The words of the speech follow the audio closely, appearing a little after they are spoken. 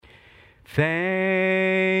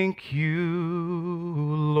Thank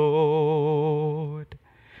you, Lord.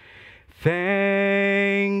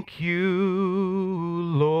 Thank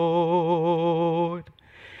you, Lord.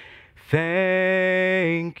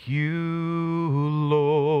 Thank you,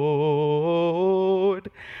 Lord.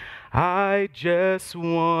 I just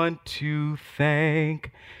want to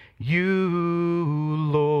thank you,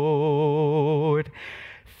 Lord.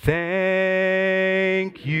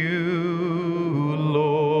 Thank you,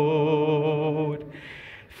 Lord.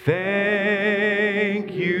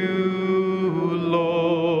 Thank you,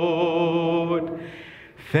 Lord.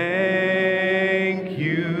 Thank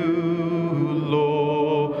you,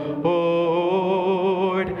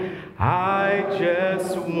 Lord. I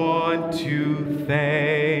just want to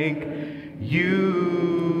thank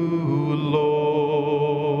you,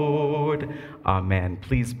 Lord. Amen.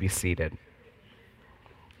 Please be seated.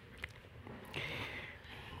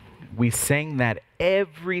 We sang that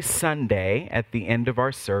every Sunday at the end of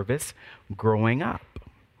our service growing up.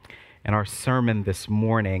 And our sermon this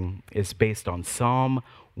morning is based on Psalm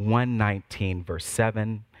 119, verse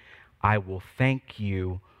 7. I will thank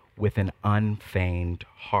you with an unfeigned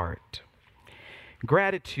heart.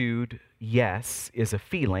 Gratitude, yes, is a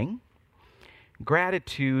feeling.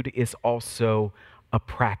 Gratitude is also a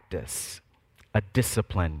practice, a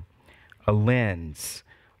discipline, a lens,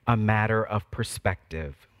 a matter of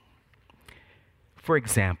perspective. For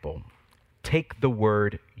example, take the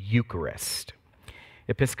word Eucharist.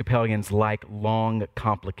 Episcopalians like long,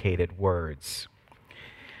 complicated words.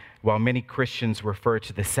 While many Christians refer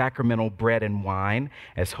to the sacramental bread and wine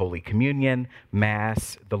as Holy Communion,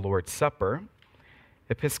 Mass, the Lord's Supper,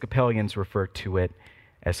 Episcopalians refer to it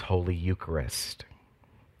as Holy Eucharist.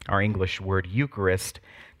 Our English word Eucharist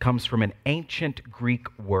comes from an ancient Greek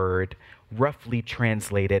word roughly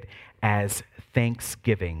translated as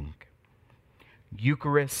thanksgiving.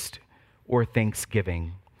 Eucharist or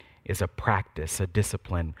thanksgiving is a practice, a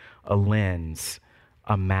discipline, a lens,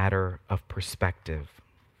 a matter of perspective.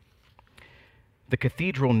 The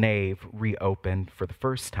cathedral nave reopened for the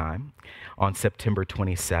first time on September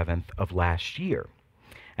 27th of last year,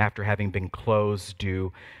 after having been closed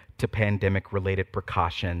due to pandemic-related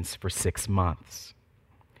precautions for 6 months.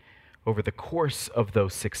 Over the course of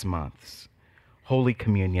those 6 months, Holy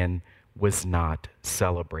Communion was not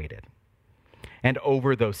celebrated. And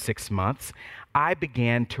over those 6 months, I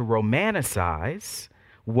began to romanticize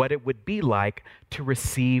what it would be like to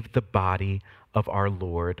receive the body of our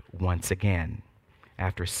Lord once again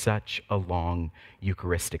after such a long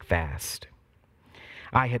Eucharistic fast.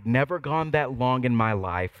 I had never gone that long in my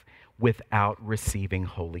life without receiving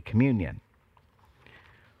Holy Communion.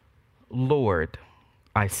 Lord,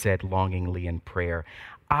 I said longingly in prayer,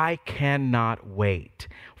 I cannot wait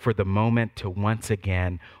for the moment to once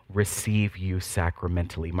again receive you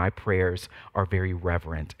sacramentally. My prayers are very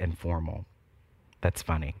reverent and formal. That's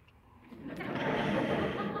funny.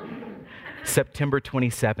 September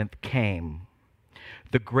 27th came.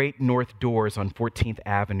 The great north doors on 14th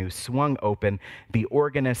Avenue swung open, the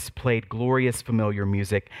organists played glorious familiar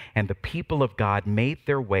music, and the people of God made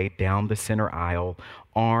their way down the center aisle,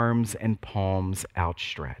 arms and palms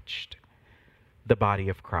outstretched. The body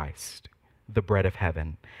of Christ, the bread of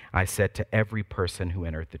heaven, I said to every person who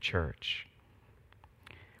entered the church.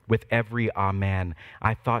 With every amen,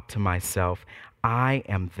 I thought to myself, I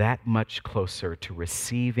am that much closer to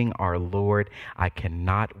receiving our Lord. I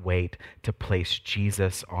cannot wait to place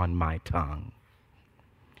Jesus on my tongue.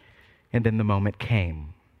 And then the moment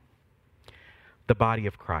came. The body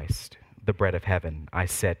of Christ, the bread of heaven, I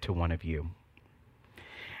said to one of you.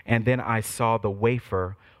 And then I saw the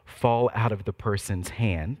wafer fall out of the person's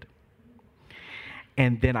hand.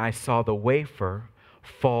 And then I saw the wafer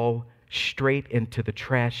fall straight into the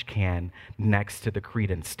trash can next to the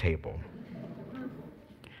credence table.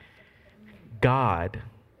 God,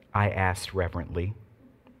 I asked reverently,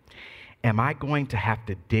 am I going to have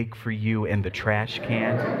to dig for you in the trash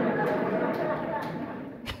can?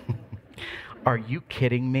 Are you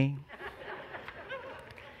kidding me?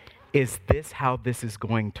 Is this how this is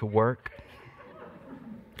going to work?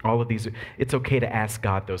 All of these, it's okay to ask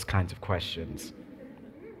God those kinds of questions.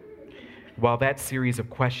 While that series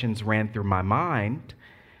of questions ran through my mind,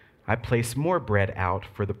 I placed more bread out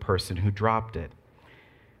for the person who dropped it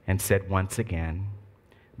and said once again,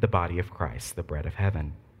 the body of Christ, the bread of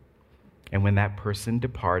heaven. And when that person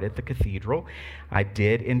departed the cathedral, I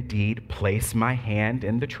did indeed place my hand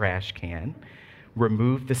in the trash can,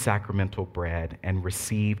 removed the sacramental bread, and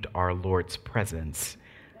received our Lord's presence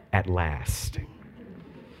at last.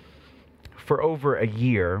 For over a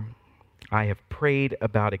year, I have prayed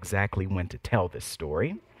about exactly when to tell this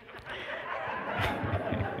story.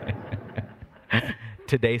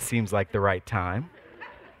 today seems like the right time.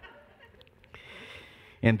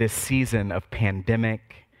 In this season of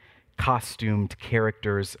pandemic, costumed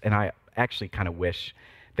characters, and I actually kind of wish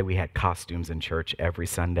that we had costumes in church every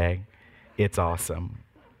Sunday. It's awesome.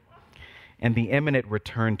 And the imminent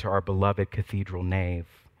return to our beloved cathedral nave,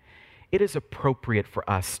 it is appropriate for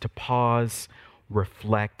us to pause,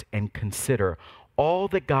 reflect, and consider all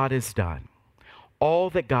that God has done, all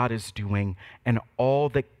that God is doing, and all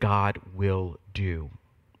that God will do.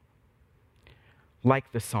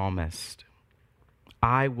 Like the psalmist,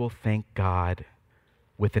 I will thank God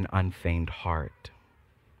with an unfeigned heart.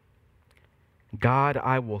 God,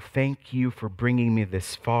 I will thank you for bringing me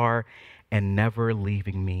this far and never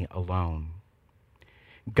leaving me alone.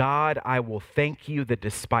 God, I will thank you that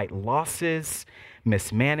despite losses,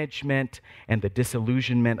 mismanagement, and the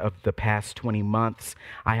disillusionment of the past 20 months,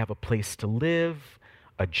 I have a place to live,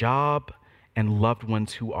 a job, and loved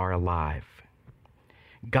ones who are alive.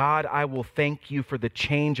 God, I will thank you for the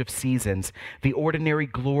change of seasons, the ordinary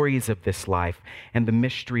glories of this life, and the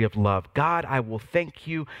mystery of love. God, I will thank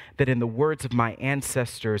you that in the words of my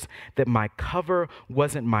ancestors, that my cover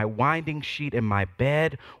wasn't my winding sheet and my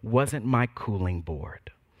bed wasn't my cooling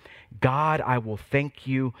board. God, I will thank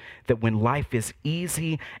you that when life is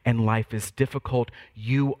easy and life is difficult,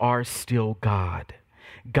 you are still God.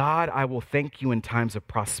 God, I will thank you in times of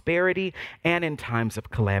prosperity and in times of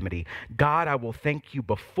calamity. God, I will thank you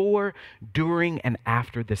before, during, and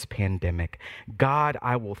after this pandemic. God,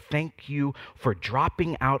 I will thank you for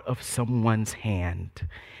dropping out of someone's hand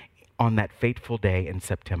on that fateful day in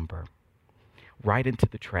September, right into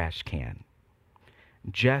the trash can,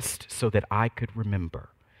 just so that I could remember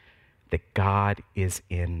that God is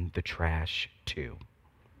in the trash too.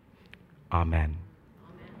 Amen.